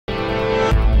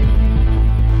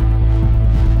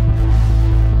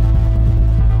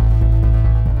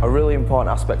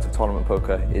important aspect of tournament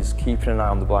poker is keeping an eye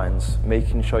on the blinds,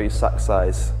 making sure your stack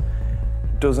size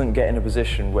doesn't get in a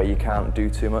position where you can't do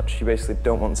too much. You basically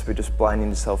don't want to be just blinding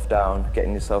yourself down,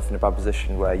 getting yourself in a bad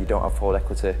position where you don't have forward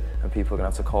equity and people are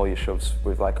going to have to call your shoves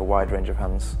with like a wide range of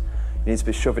hands. You need to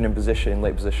be shoving in position, in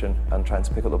late position, and trying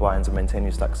to pick up the blinds and maintain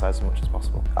your stack size as much as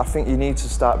possible. I think you need to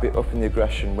start upping the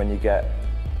aggression when you get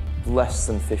less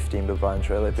than 15 big blinds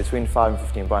really. Between 5 and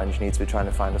 15 blinds you need to be trying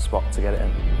to find a spot to get it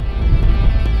in.